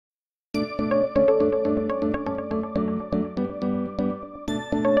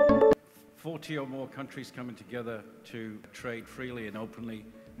40 or more countries coming together to trade freely and openly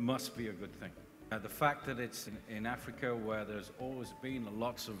must be a good thing. The fact that it's in Africa, where there's always been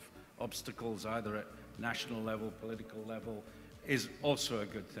lots of obstacles, either at national level, political level, is also a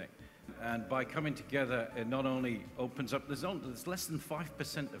good thing. And by coming together, it not only opens up, there's less than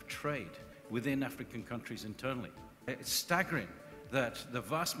 5% of trade within African countries internally. It's staggering that the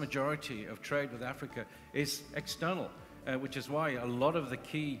vast majority of trade with Africa is external, which is why a lot of the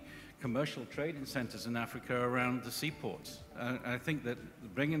key commercial trading centers in Africa are around the seaports. And I think that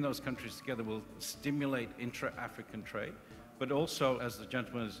bringing those countries together will stimulate intra-African trade, but also, as the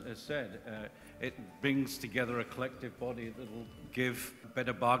gentleman has said, it brings together a collective body that will give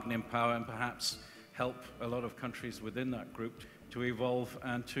better bargaining power and perhaps help a lot of countries within that group to evolve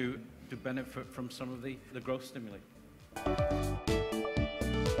and to benefit from some of the growth stimuli.